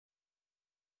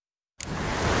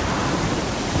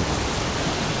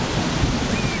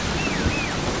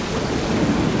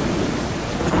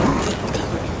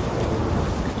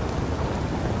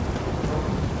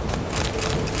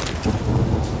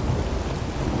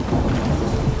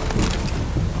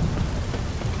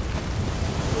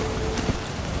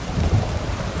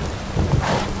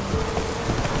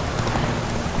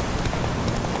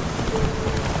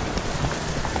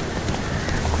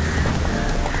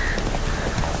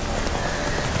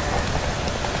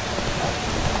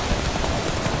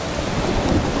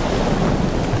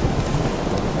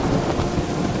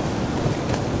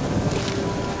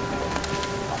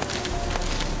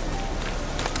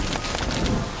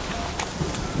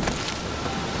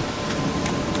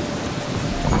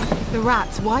The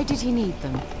rats, why did he need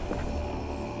them?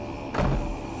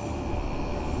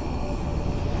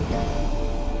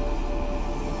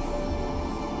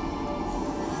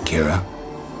 Kira,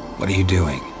 what are you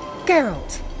doing?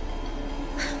 Geralt.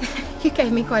 You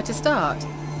gave me quite a start.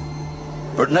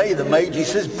 But nay, the Magi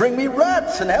says bring me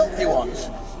rats and healthy ones.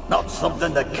 Not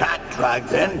something the cat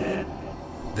dragged in.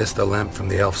 This the lamp from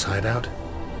the elf's hideout?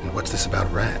 And what's this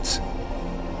about rats?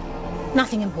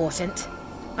 Nothing important.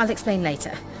 I'll explain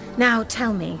later. Now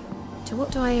tell me, to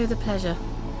what do I owe the pleasure?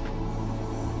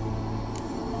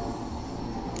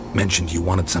 Mentioned you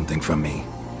wanted something from me.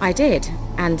 I did,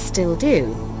 and still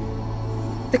do.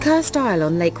 The cursed isle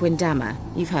on Lake Windammer.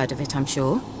 You've heard of it, I'm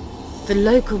sure. The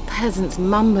local peasants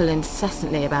mumble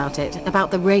incessantly about it,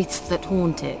 about the wraiths that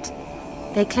haunt it.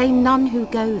 They claim none who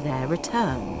go there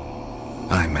return.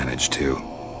 I managed to.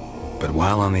 But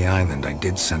while on the island, I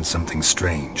did sense something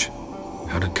strange.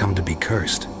 How'd it come to be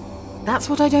cursed? That's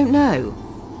what I don't know.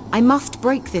 I must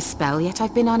break this spell, yet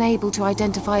I've been unable to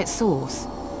identify its source.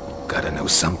 Gotta know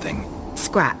something.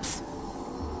 Scraps.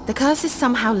 The curse is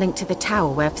somehow linked to the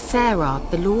tower where Serard,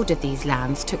 the lord of these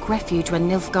lands, took refuge when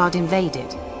Nilfgaard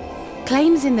invaded.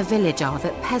 Claims in the village are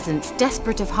that peasants,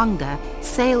 desperate of hunger,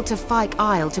 sailed to Fyke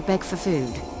Isle to beg for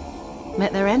food.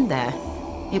 Met their end there.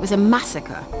 It was a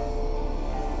massacre.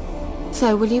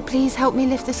 So, will you please help me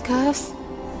lift this curse?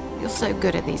 You're so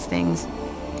good at these things.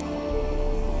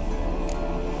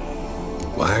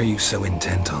 Why are you so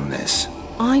intent on this?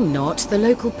 I'm not. The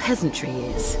local peasantry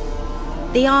is.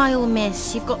 The Isle,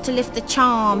 miss. You've got to lift the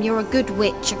charm. You're a good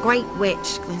witch, a great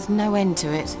witch. There's no end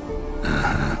to it.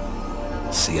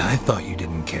 Uh-huh. See, I thought you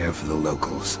didn't care for the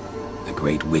locals. The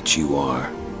great witch you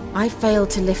are. I failed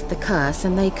to lift the curse,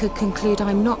 and they could conclude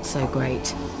I'm not so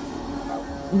great.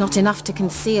 Not enough to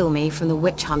conceal me from the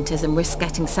witch hunters and risk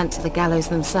getting sent to the gallows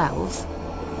themselves.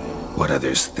 What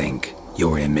others think.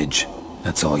 Your image.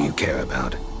 That's all you care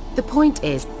about. The point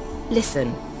is,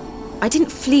 listen. I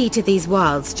didn't flee to these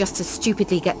wilds just to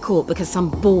stupidly get caught because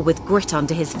some boar with grit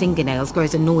under his fingernails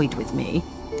grows annoyed with me.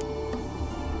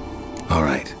 All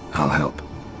right, I'll help.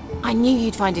 I knew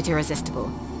you'd find it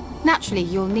irresistible. Naturally,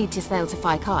 you'll need to sail to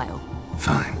Fyke Isle.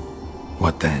 Fine.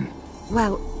 What then?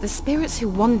 Well, the spirits who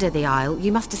wander the Isle,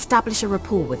 you must establish a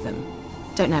rapport with them.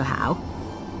 Don't know how,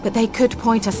 but they could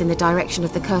point us in the direction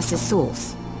of the curse's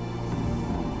source.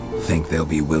 Think they'll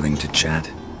be willing to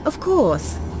chat? Of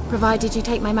course. Provided you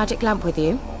take my magic lamp with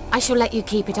you. I shall let you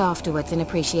keep it afterwards in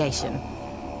appreciation.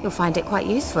 You'll find it quite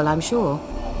useful, I'm sure.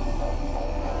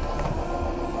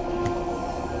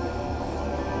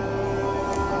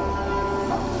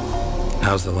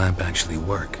 How's the lamp actually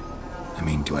work? I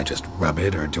mean, do I just rub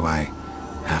it, or do I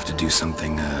have to do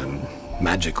something,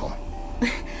 magical?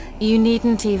 You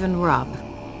needn't even rub.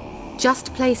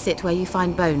 Just place it where you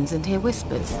find bones and hear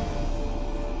whispers.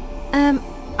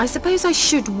 I suppose I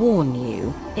should warn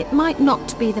you, it might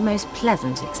not be the most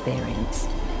pleasant experience.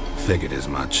 Figured as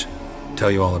much.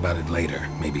 Tell you all about it later,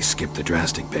 maybe skip the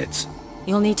drastic bits.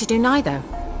 You'll need to do neither.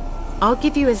 I'll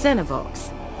give you a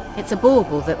Xenovox. It's a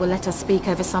bauble that will let us speak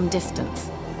over some distance.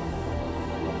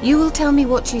 You will tell me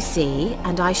what you see,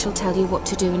 and I shall tell you what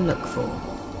to do and look for.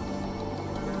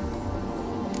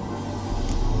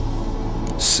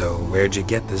 So, where'd you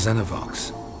get the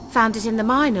Xenovox? Found it in the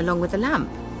mine along with the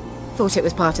lamp. Thought it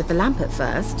was part of the lamp at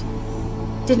first.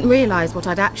 Didn't realize what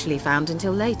I'd actually found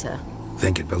until later.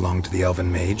 Think it belonged to the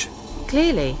elven mage?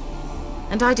 Clearly.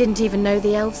 And I didn't even know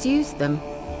the elves used them.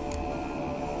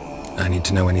 I need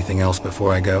to know anything else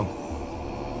before I go?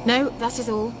 No, that is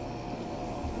all.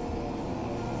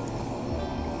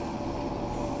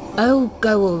 Oh,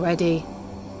 go already.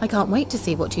 I can't wait to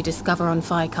see what you discover on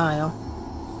Fyke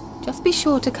Isle. Just be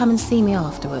sure to come and see me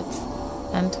afterwards.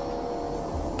 And...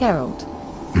 Geralt.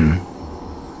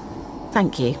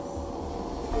 Thank you.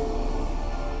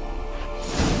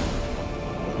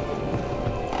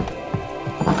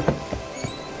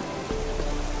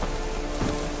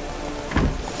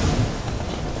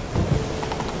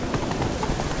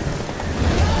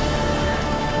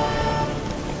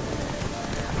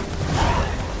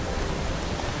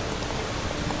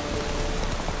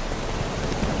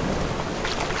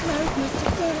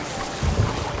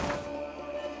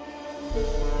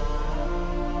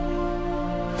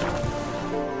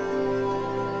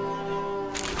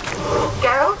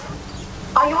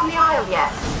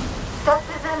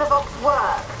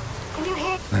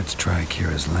 Let's try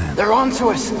Kira's lamp. They're onto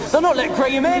us! They're not letting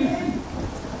Graham in!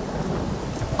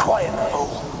 Quiet,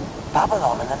 fool.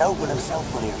 Babylon and the noble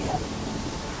himself will hear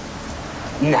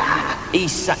you. Nah, he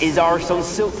sat his arse on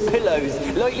silk pillows,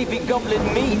 likely be gobbling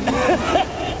meat.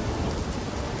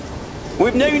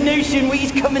 With no notion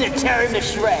we's coming to tear him to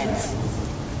shreds.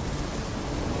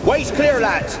 Way's clear,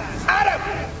 lads! At 'em!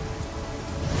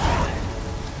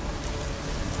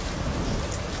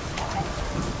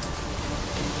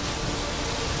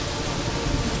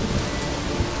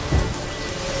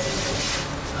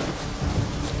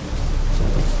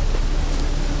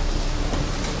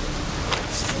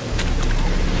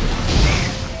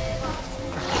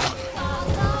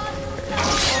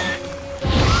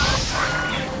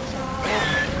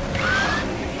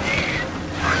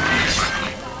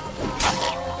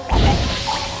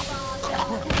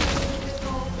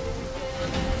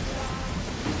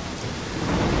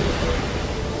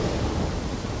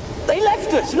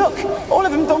 Look, all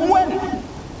of them done went.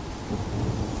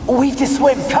 We've to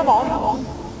swim, come on.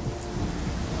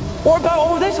 What about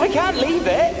all this? I can't leave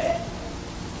it.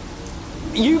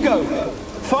 You go.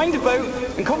 Find a boat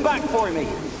and come back for me.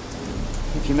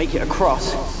 If you make it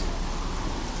across.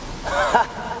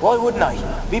 Why wouldn't I?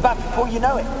 Be back before you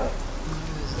know it.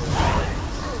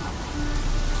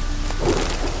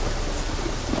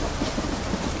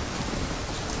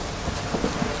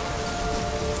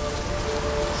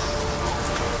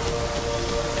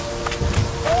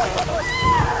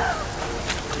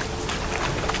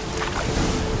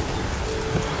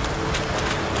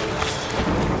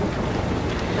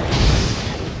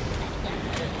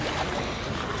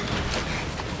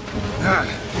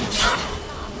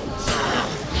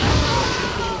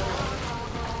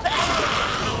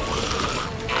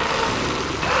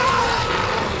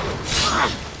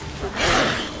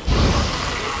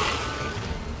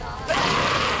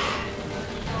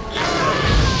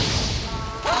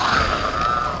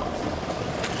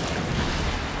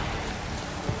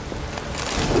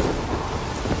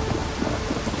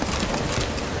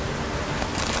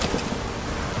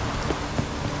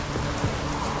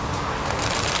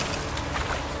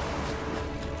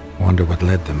 Wonder what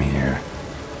led them here.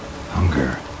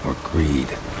 Hunger or greed?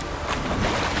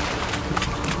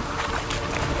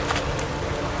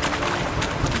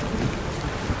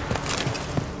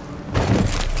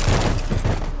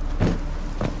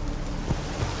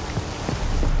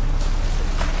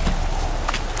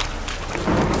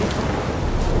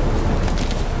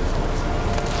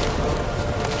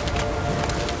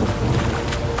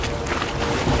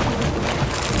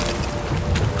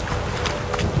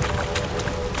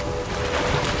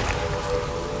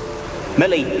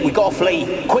 Millie, we gotta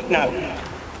flee. Quick now.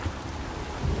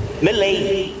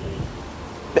 Millie!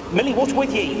 Millie, what's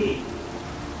with you?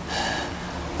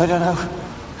 I don't know.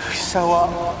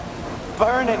 So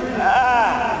burning.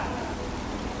 Ah!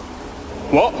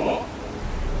 What?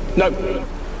 No.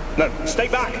 No, stay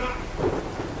back.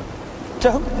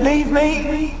 Don't leave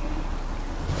me.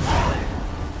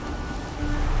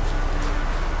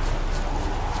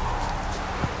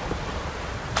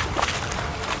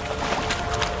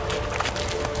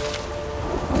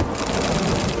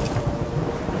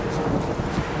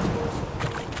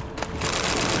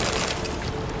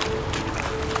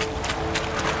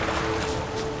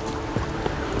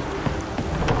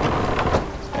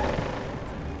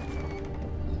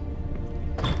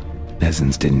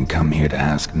 Peasants didn't come here to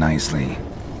ask nicely.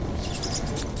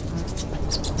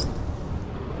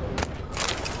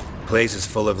 Place is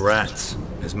full of rats.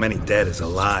 As many dead as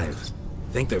alive.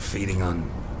 Think they're feeding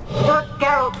on... Look,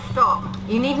 Geralt, stop.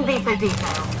 You needn't be so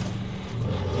detailed.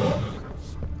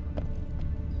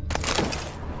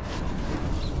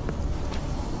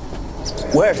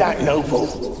 Where's that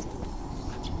noble?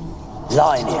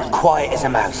 Lying here, quiet as a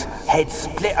mouse. Head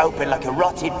split open like a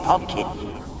rotted pumpkin.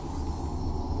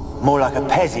 More like a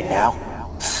peasant now,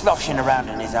 sloshing around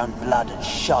in his own blood and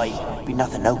shite. Be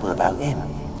nothing noble about him.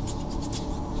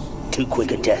 Too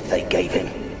quick a death they gave him.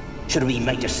 Should have been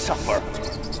made to suffer.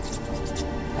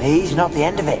 He's not the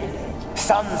end of it.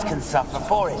 Sons can suffer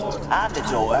for it, and a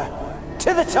daughter.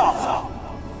 To the top!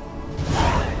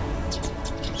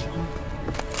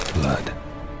 Blood.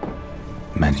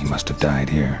 Many must have died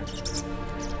here.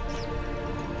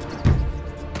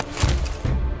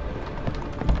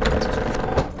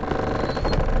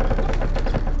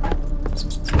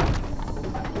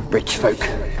 Rich folk.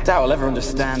 Doubt I'll ever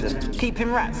understand them.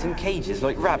 Keeping rats in cages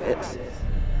like rabbits.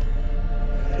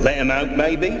 Let him out,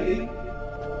 maybe?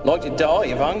 Like to die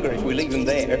of hunger if we leave him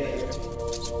there.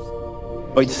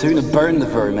 I'd sooner burn the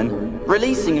vermin.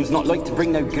 Releasing him's not like to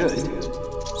bring no good.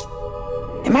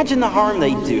 Imagine the harm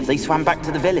they'd do if they swam back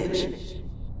to the village.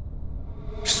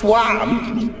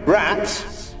 Swam?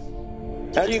 Rats?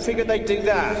 How do you figure they'd do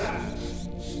that?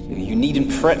 You needn't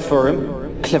fret for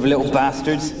him. Clever little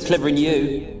bastards. Clever than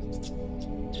you.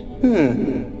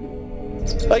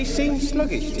 They seem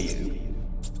sluggish to you.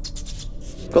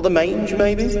 Got the mange,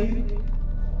 maybe?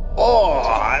 Oh,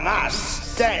 and that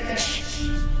stench!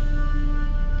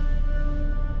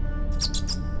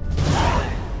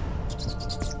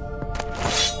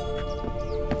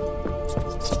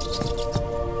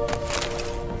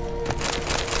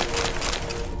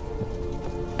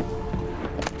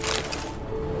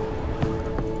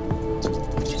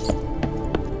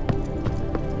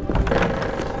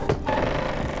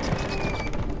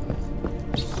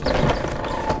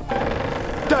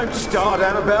 start,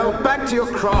 Annabelle. Back to your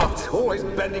craft. Always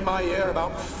bending my ear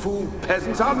about fool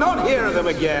peasants. I'll not hear of them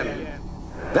again.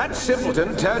 That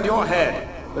simpleton turned your head,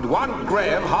 but one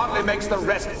Graham hardly makes the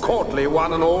rest courtly,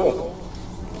 one and all.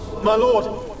 My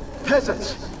lord,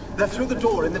 peasants. They're through the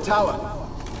door in the tower.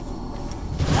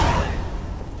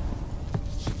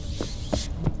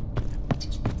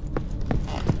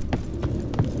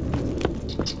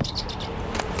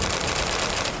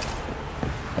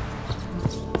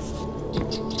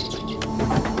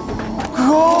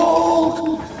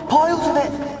 Gold! Piles of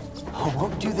it! Oh,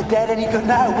 won't do the dead any good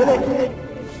now, will it?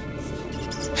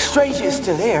 Strange it's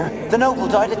still here. The noble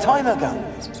died a time ago.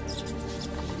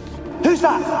 Who's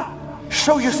that?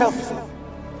 Show yourself.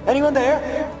 Anyone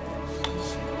there?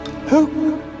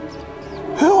 Who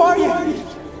are you?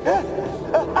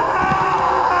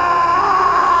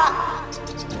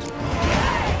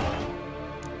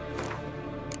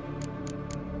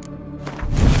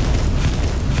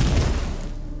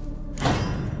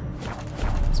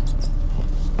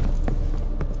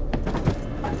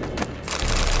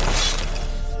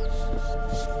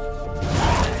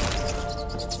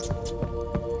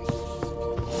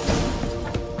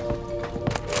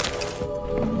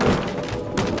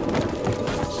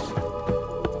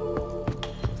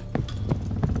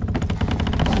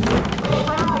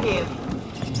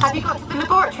 Have you got to the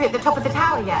laboratory at the top of the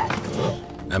tower yet?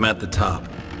 I'm at the top.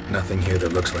 Nothing here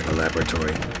that looks like a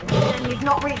laboratory. Then you've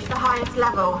not reached the highest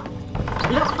level.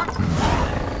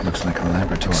 Looks like a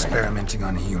laboratory. Experimenting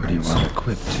on humans. Pretty well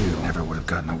equipped, too. Never would have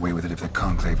gotten away with it if the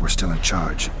Conclave were still in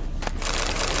charge.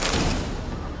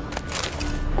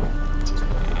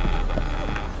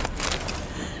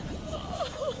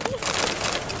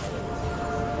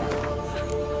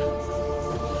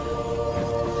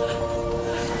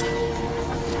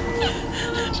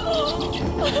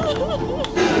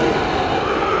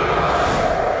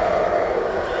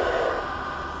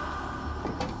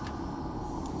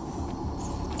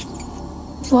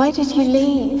 Why did you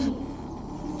leave?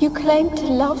 You claimed to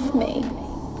love me.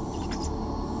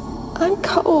 I'm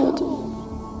cold.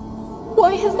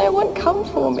 Why has no one come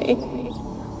for me?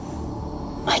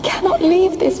 I cannot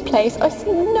leave this place. I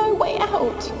see no way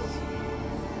out.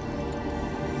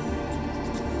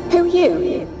 Who are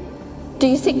you? Do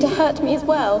you seek to hurt me as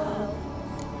well?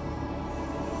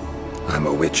 I'm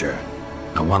a witcher.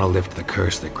 I want to lift the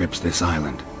curse that grips this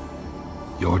island.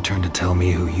 Your turn to tell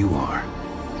me who you are.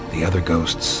 The other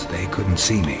ghosts, they couldn't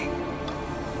see me.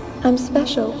 I'm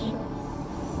special.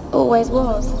 Always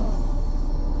was.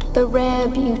 The rare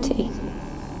beauty.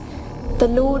 The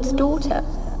Lord's daughter.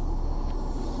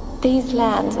 These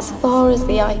lands, as far as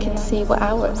the eye can see, were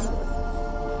ours.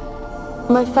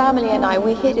 My family and I,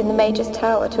 we hid in the Mage's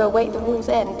Tower to await the war's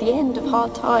end, the end of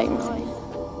hard times.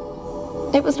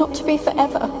 It was not to be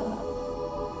forever.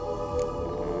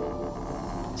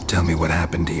 Tell me what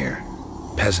happened here.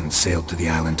 Peasants sailed to the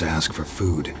island to ask for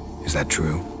food. Is that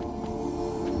true?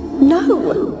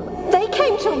 No! They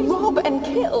came to rob and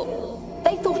kill.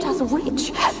 They thought us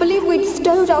rich, believed we'd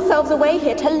stowed ourselves away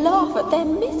here to laugh at their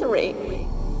misery.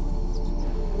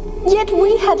 Yet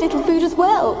we had little food as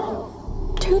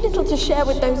well. Too little to share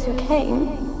with those who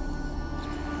came.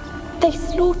 They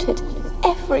slaughtered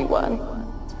everyone.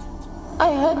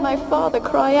 I heard my father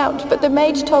cry out, but the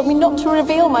mage told me not to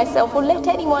reveal myself or let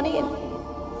anyone in.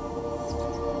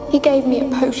 He gave me a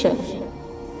potion.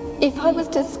 If I was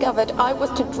discovered, I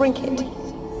was to drink it.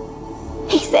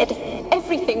 He said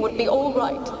everything would be all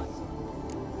right.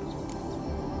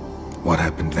 What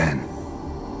happened then?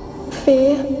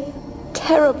 Fear.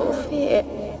 Terrible fear.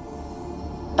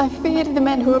 I feared the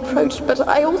men who approached, but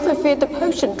I also feared the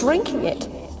potion, drinking it.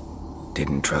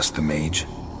 Didn't trust the mage?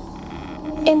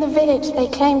 In the village, they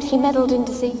claimed he meddled in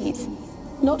disease.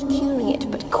 Not curing it,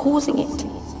 but causing it.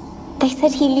 They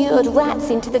said he lured rats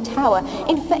into the tower,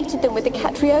 infected them with the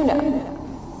Catriona.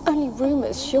 Only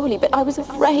rumors, surely, but I was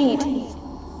afraid.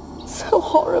 So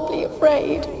horribly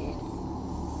afraid.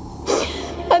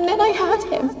 And then I heard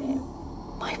him.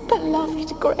 My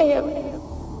beloved Graham.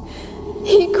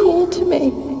 He called to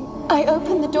me. I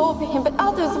opened the door for him, but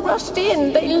others rushed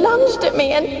in. They lunged at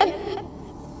me and...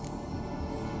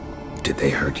 Did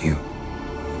they hurt you?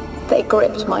 They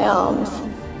gripped my arms,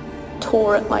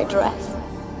 tore at my dress.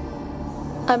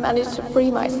 I managed to free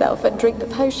myself and drink the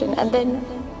potion, and then...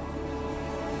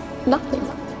 nothing.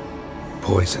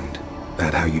 Poisoned?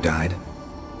 That how you died?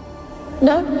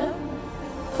 No,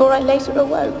 for I later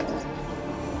awoke.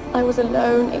 I was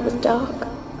alone, it was dark.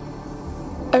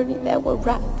 Only there were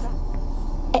rats.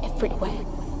 Everywhere.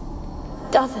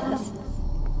 Dozens.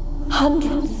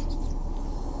 Hundreds.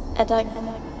 And I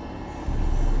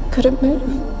couldn't move.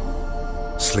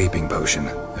 Sleeping potion.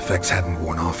 Effects hadn't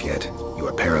worn off yet. You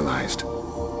were paralyzed.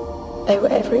 They were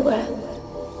everywhere.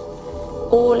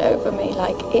 All over me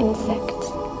like insects.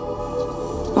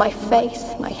 My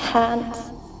face, my hands.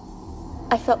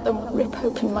 I felt them rip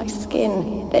open my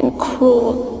skin, then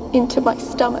crawl into my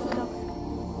stomach.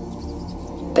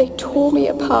 They tore me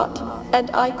apart, and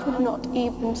I could not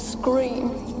even scream.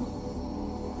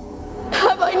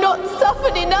 Have I not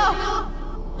suffered enough?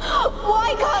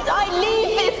 Why can't I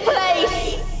leave this place?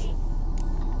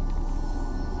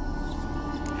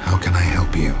 How can I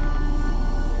help you?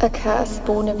 A curse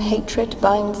born of hatred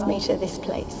binds me to this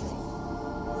place.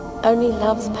 Only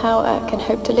love's power can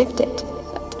hope to lift it.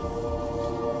 But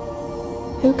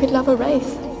who could love a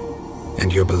wraith?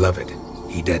 And your beloved,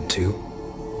 he dead too?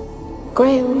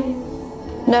 Graham?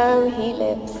 No, he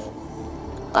lives.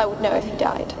 I would know if he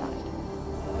died.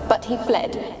 But he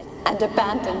fled and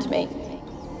abandoned me.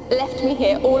 Left me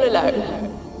here all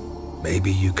alone.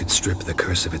 Maybe you could strip the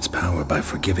curse of its power by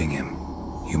forgiving him.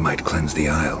 You might cleanse the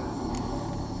Isle.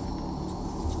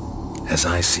 As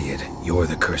I see it, you're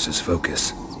the curse's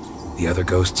focus. The other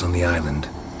ghosts on the island,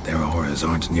 their auras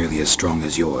aren't nearly as strong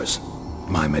as yours.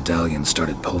 My medallion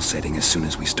started pulsating as soon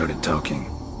as we started talking.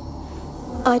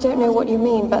 I don't know what you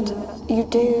mean, but you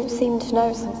do seem to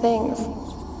know some things.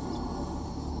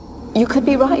 You could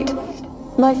be right.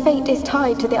 My fate is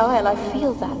tied to the Isle, I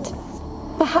feel that.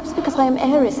 Perhaps because I am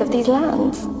heiress of these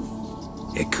lands.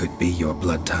 It could be your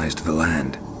blood ties to the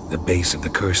land, the base of the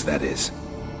curse, that is.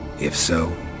 If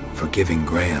so, forgiving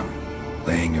Graham,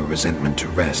 laying your resentment to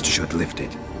rest should lift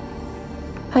it.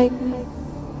 I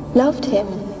loved him.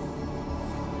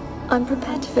 I'm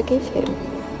prepared to forgive him.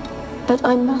 But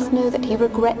I must know that he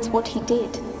regrets what he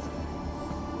did.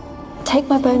 Take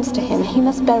my bones to him. He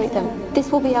must bury them.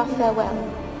 This will be our farewell.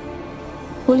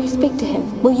 Will you speak to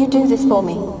him? Will you do this for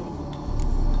me?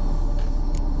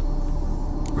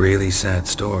 Really sad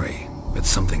story, but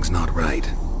something's not right.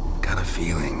 Got a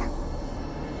feeling.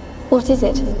 What is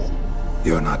it?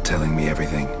 You're not telling me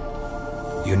everything.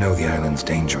 You know the island's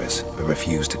dangerous, but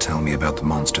refuse to tell me about the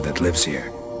monster that lives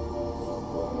here.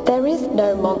 There is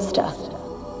no monster.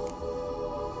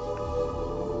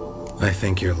 I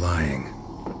think you're lying.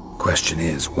 Question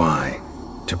is, why?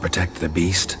 To protect the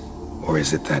beast? Or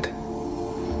is it that...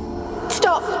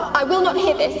 Stop! I will not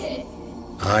hear this!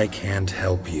 I can't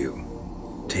help you.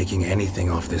 Taking anything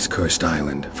off this cursed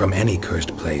island, from any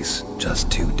cursed place, just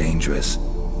too dangerous.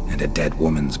 And a dead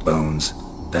woman's bones,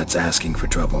 that's asking for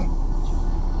trouble.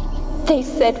 They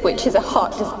said witches are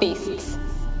heartless beasts.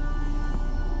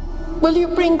 Will you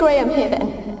bring Graham here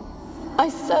then? I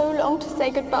so long to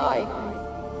say goodbye.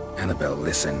 Annabelle,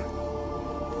 listen.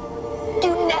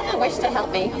 You never wished to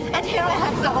help me, and here I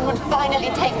have someone would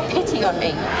finally take pity on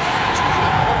me.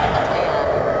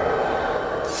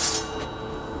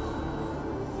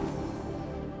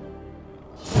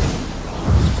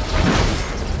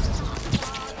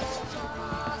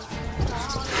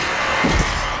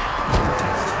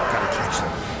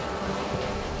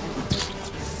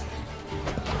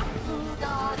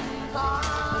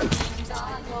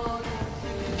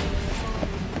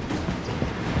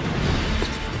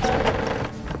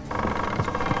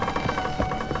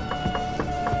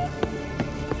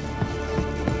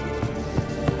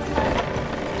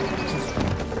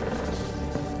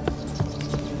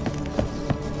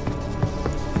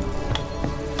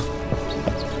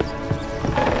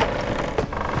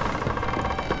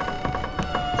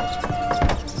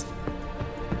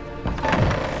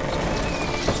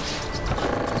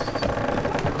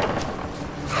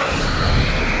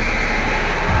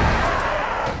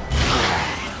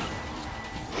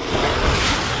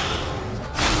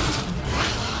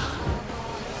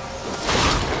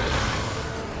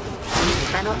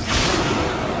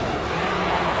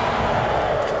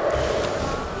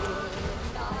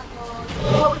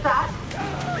 What was that?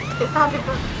 It sounded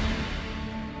good.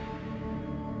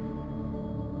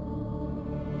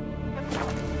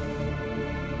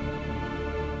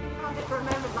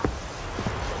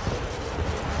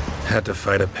 Had to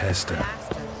fight a Pesta.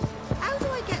 How do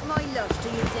I get my love to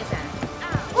use this hand?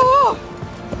 Oh!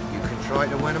 You can try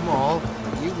to win them all,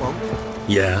 but you won't.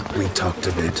 Yeah, we talked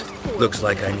a bit. Looks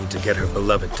like I need to get her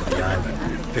beloved to the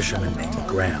island. Fisherman named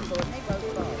Graham.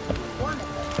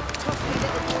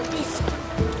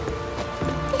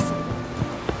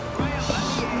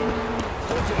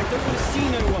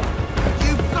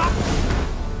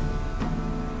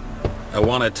 I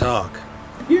want to talk.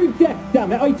 You deaf,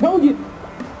 damn it! I told you.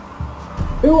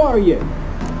 Who are you?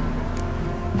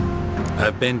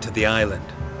 I've been to the island.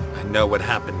 I know what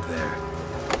happened there.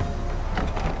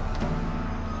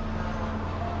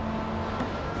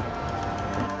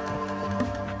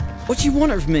 What do you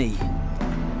want of me?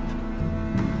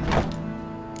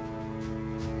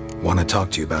 Want to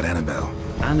talk to you about Annabelle.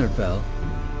 Annabelle?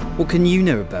 What can you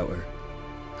know about her?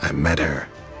 I met her.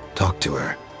 Talked to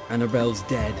her. Annabelle's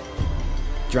dead.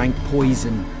 Drank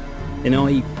poison. And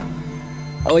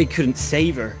I couldn't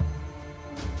save her.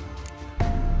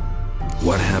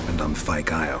 What happened on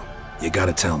Fyke Isle? You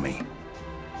gotta tell me.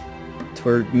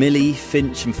 'Twere Millie,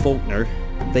 Finch and Faulkner.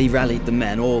 They rallied the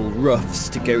men, all roughs,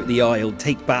 to go to the Isle,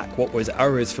 take back what was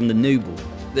ours from the noble.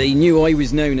 They knew I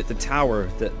was known at the tower,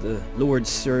 that the Lord's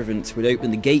servants would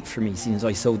open the gate for me since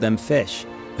I sold them fish.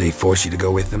 They forced you to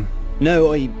go with them?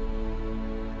 No, I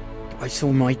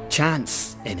saw my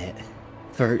chance in it,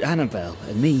 for Annabelle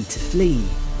and me to flee.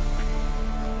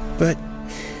 But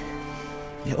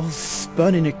it all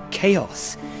spun in a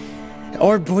chaos.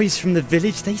 Our boys from the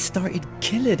village, they started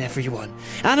killing everyone.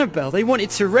 Annabelle, they wanted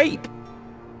to rape.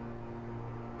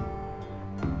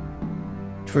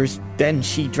 'Twas then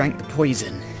she drank the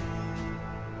poison.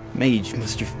 Mage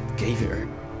must have gave it her.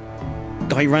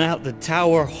 I ran out the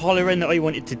tower hollering that I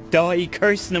wanted to die,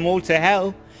 cursing them all to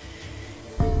hell.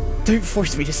 Don't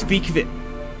force me to speak of it.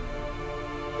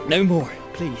 No more,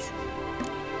 please.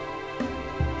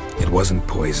 It wasn't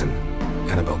poison.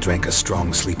 Annabelle drank a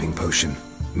strong sleeping potion.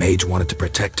 Mage wanted to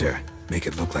protect her, make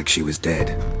it look like she was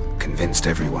dead. Convinced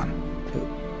everyone.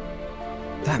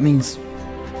 That means...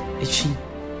 is she...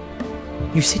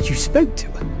 You said you spoke to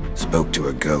her? Spoke to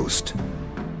a ghost.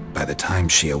 By the time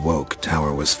she awoke,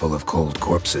 tower was full of cold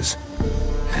corpses.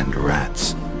 And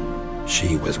rats.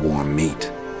 She was warm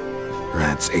meat.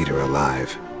 Rats ate her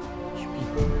alive. You mean...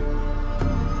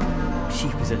 she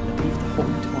was alive the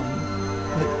whole time?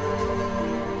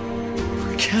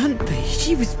 But... it can't be.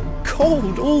 She was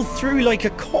cold all through like a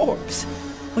corpse.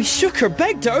 I shook her,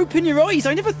 begged her, open your eyes.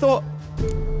 I never thought...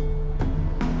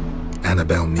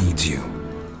 Annabelle needs you.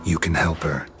 You can help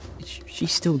her.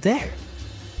 She's still there?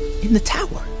 In the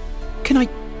tower? Can I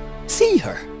see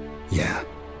her? Yeah.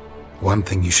 One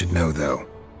thing you should know, though.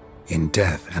 In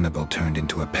death, Annabelle turned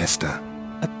into a Pesta.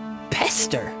 A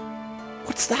Pester?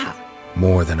 What's that?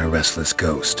 More than a restless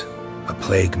ghost. A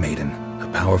plague maiden. A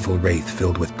powerful wraith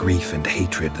filled with grief and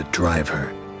hatred that drive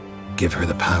her. Give her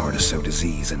the power to sow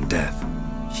disease and death.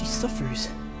 She suffers.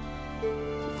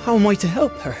 How am I to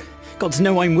help her? Gods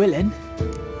know I'm willing.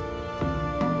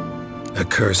 A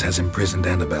curse has imprisoned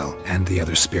Annabelle and the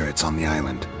other spirits on the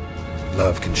island.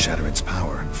 Love can shatter its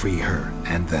power, free her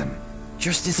and them.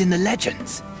 Just as in the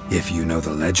legends. If you know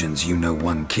the legends, you know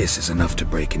one kiss is enough to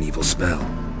break an evil spell.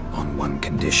 On one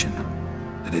condition.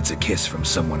 That it's a kiss from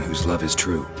someone whose love is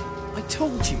true. I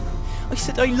told you. I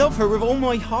said I love her with all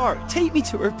my heart. Take me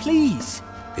to her, please.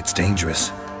 It's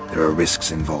dangerous. There are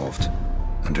risks involved.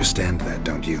 Understand that,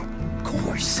 don't you? Of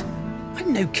course.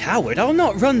 I'm no coward. I'll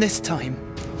not run this time.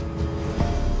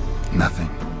 Nothing.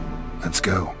 Let's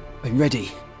go. I'm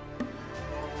ready.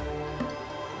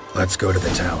 Let's go to the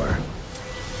tower.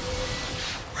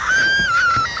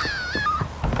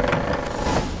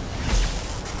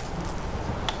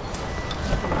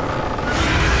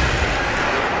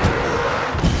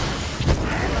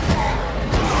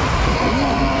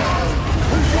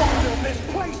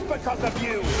 Because of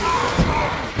you!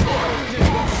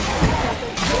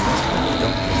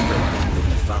 Don't be afraid, you'll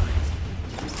be fine.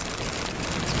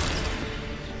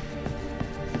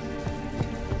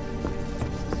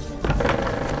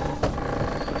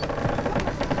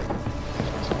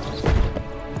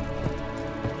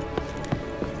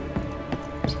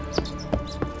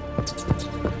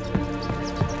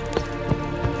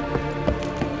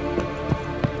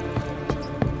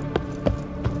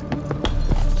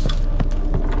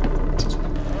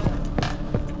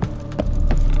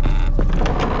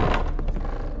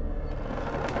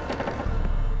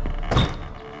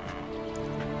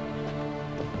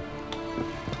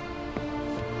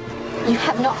 You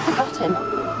have not forgotten.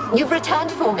 You've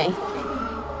returned for me.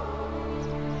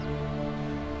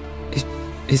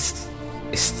 Is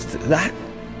that...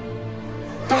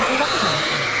 Don't remember.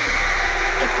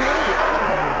 It's me,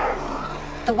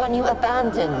 Annabelle. The one you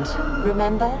abandoned,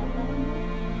 remember?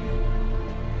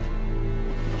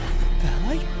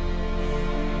 Annabelle,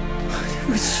 I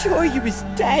was sure you was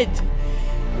dead.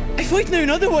 If I'd known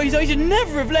otherwise, I'd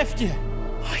never have left you.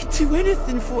 I'd do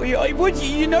anything for you. I would.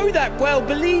 You know that well.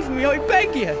 Believe me, I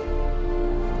beg you.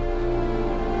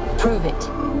 Prove it.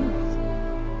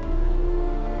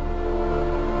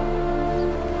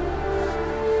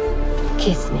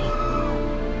 Kiss me.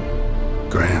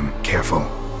 Graham, careful.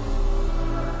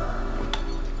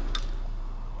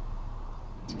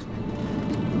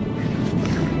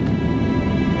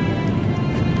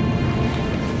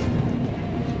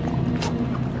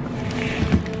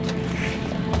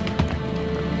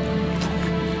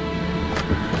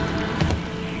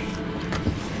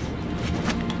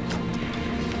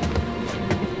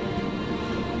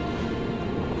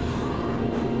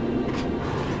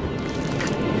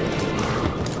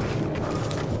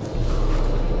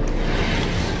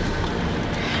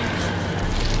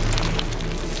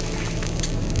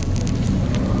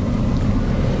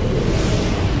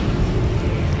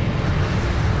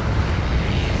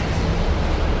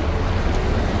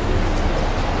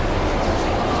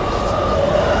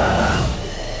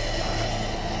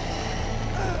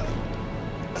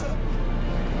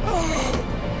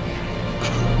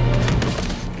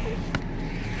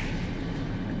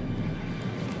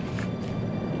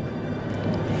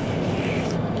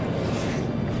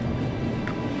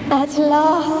 At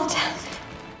last.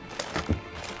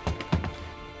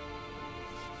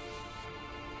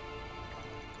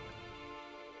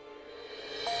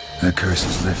 The curse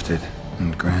is lifted,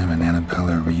 and Graham and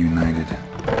Annabelle are reunited.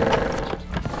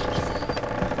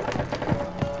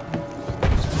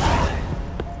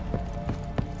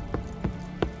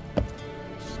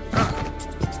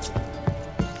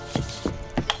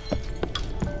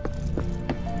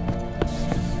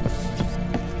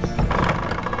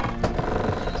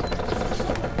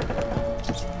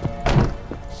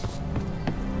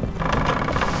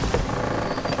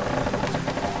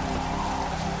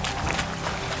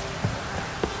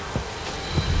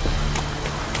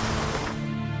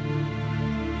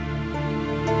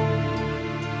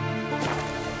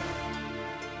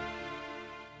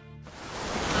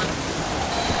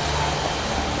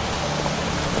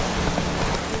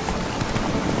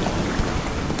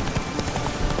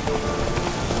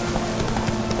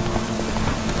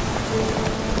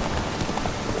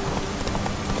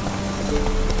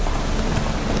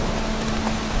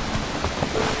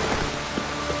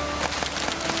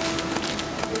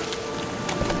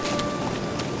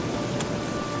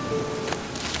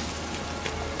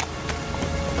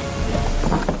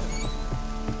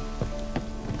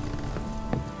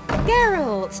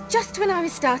 Geralt, just when I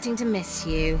was starting to miss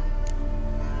you.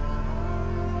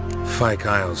 Fyke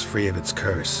Isle's free of its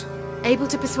curse. Able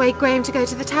to persuade Graham to go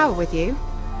to the tower with you?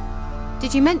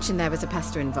 Did you mention there was a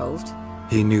Pesta involved?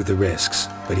 He knew the risks,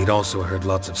 but he'd also heard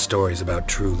lots of stories about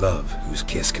true love, whose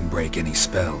kiss can break any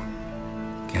spell.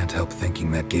 Can't help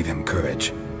thinking that gave him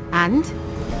courage. And?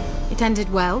 It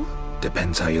ended well?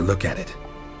 Depends how you look at it.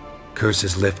 Curse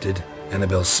is lifted,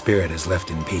 Annabelle's spirit is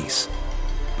left in peace.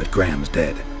 But Graham's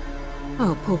dead.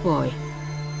 Oh, poor boy.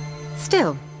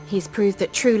 Still, he's proved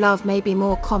that true love may be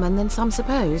more common than some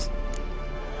suppose.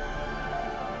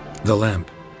 The lamp.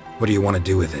 What do you want to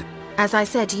do with it? As I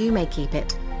said, you may keep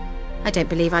it. I don't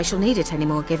believe I shall need it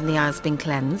anymore given the Isle's been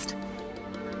cleansed.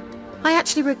 I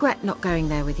actually regret not going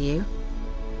there with you.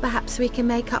 Perhaps we can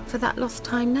make up for that lost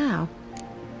time now.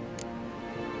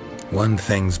 One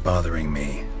thing's bothering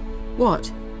me.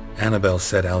 What? Annabelle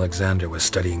said Alexander was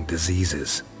studying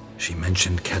diseases. She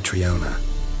mentioned Catriona.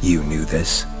 You knew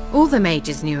this? All the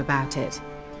mages knew about it.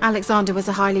 Alexander was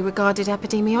a highly regarded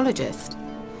epidemiologist.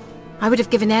 I would have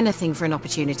given anything for an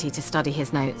opportunity to study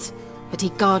his notes, but he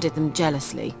guarded them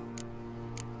jealously.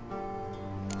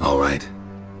 All right.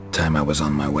 Time I was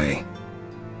on my way.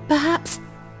 Perhaps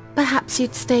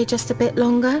you'd stay just a bit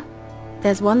longer?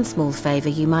 There's one small favor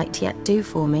you might yet do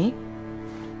for me.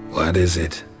 What is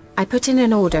it? I put in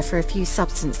an order for a few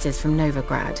substances from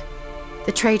Novigrad.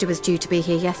 The trader was due to be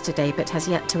here yesterday but has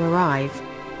yet to arrive.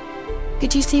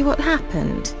 Could you see what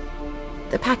happened?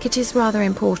 The package is rather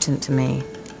important to me.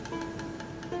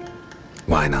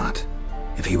 Why not?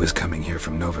 If he was coming here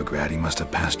from Novigrad, he must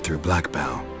have passed through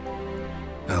Blackbow.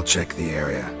 I'll check the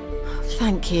area.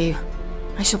 Thank you.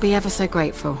 I shall be ever so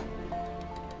grateful.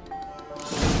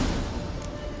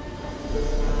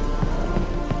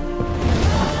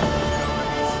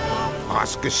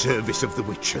 Ask a service of the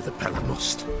Witcher, the Pella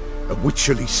must. A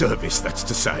witcherly service, that's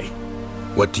to say.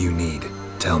 What do you need?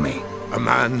 Tell me. A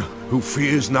man who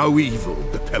fears no evil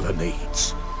the Pella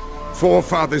needs.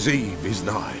 Forefathers' Eve is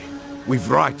nigh. We've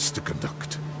rites to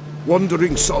conduct.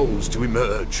 Wandering souls to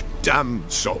emerge.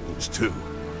 Damned souls, too.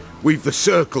 We've the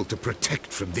circle to protect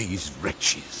from these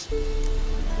wretches.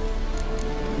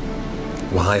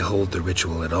 Why hold the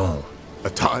ritual at all?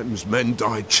 At times men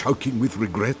die choking with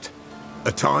regret.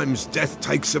 At times death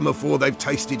takes them before they've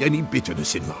tasted any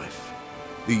bitterness in life.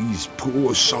 These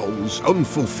poor souls,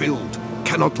 unfulfilled,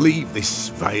 cannot leave this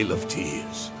vale of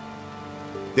tears.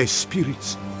 Their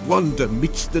spirits wander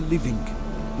midst the living,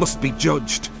 must be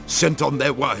judged, sent on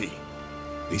their way.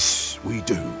 This we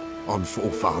do on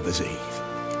Forefathers' Eve.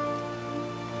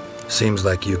 Seems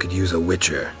like you could use a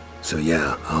witcher, so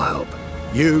yeah, I'll help.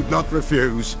 You'd not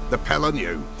refuse, the Pella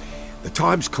knew. The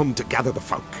time's come to gather the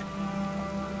folk.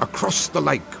 Across the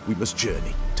lake we must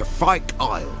journey, to Fyke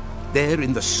Isle. There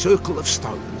in the circle of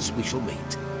stones we shall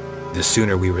meet. The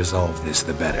sooner we resolve this,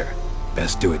 the better.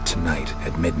 Best do it tonight,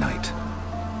 at midnight.